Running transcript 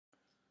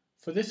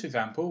For this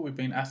example, we've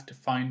been asked to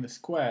find the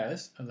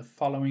squares of the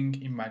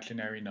following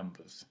imaginary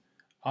numbers: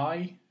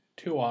 I,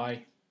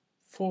 2i,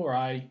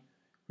 4i,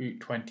 root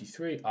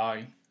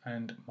 23i,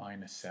 and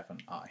minus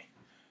 7i.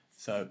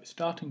 So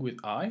starting with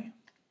I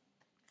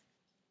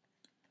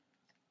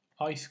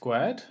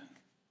squared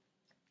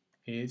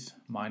is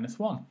minus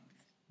 1.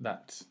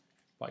 That's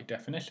by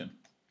definition.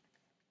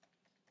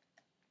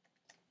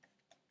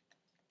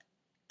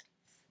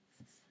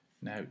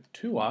 Now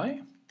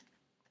 2i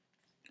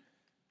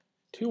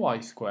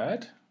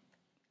squared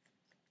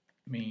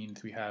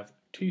means we have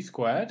 2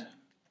 squared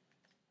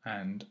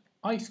and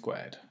I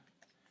squared.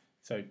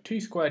 So 2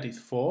 squared is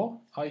 4,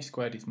 I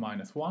squared is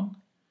minus 1,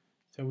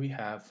 so we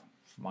have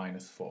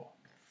minus 4.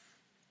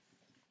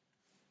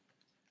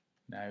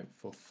 Now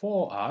for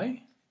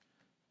 4i,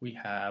 we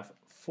have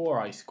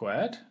 4i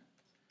squared,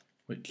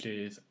 which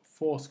is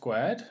 4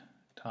 squared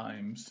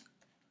times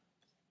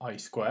I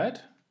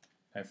squared.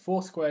 Now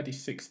 4 squared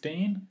is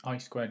 16, I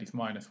squared is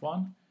minus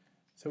 1,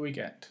 so we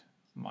get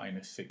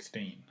minus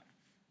 16.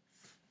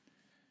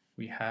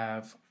 We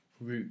have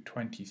root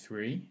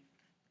 23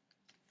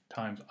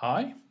 times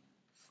I,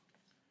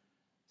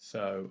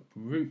 so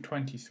root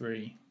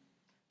 23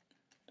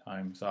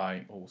 times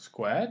I all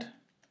squared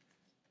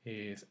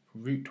is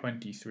root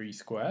 23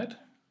 squared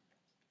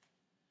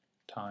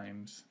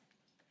times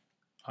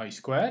I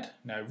squared.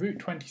 Now root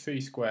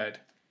 23 squared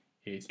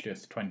is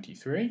just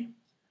 23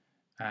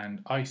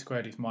 and I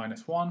squared is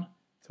minus 1,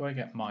 so I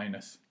get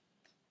minus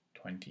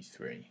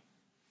 23.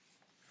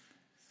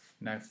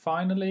 Now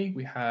finally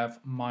we have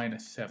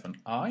minus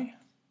 7i,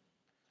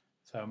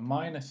 so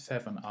minus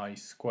 7i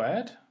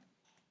squared.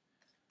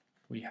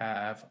 We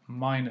have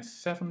minus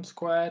 7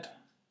 squared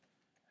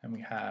and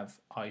we have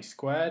I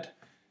squared.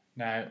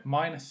 Now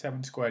minus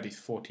 7 squared is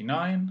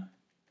 49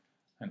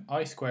 and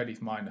I squared is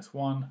minus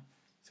 1,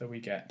 so we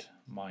get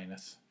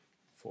minus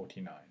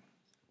 49.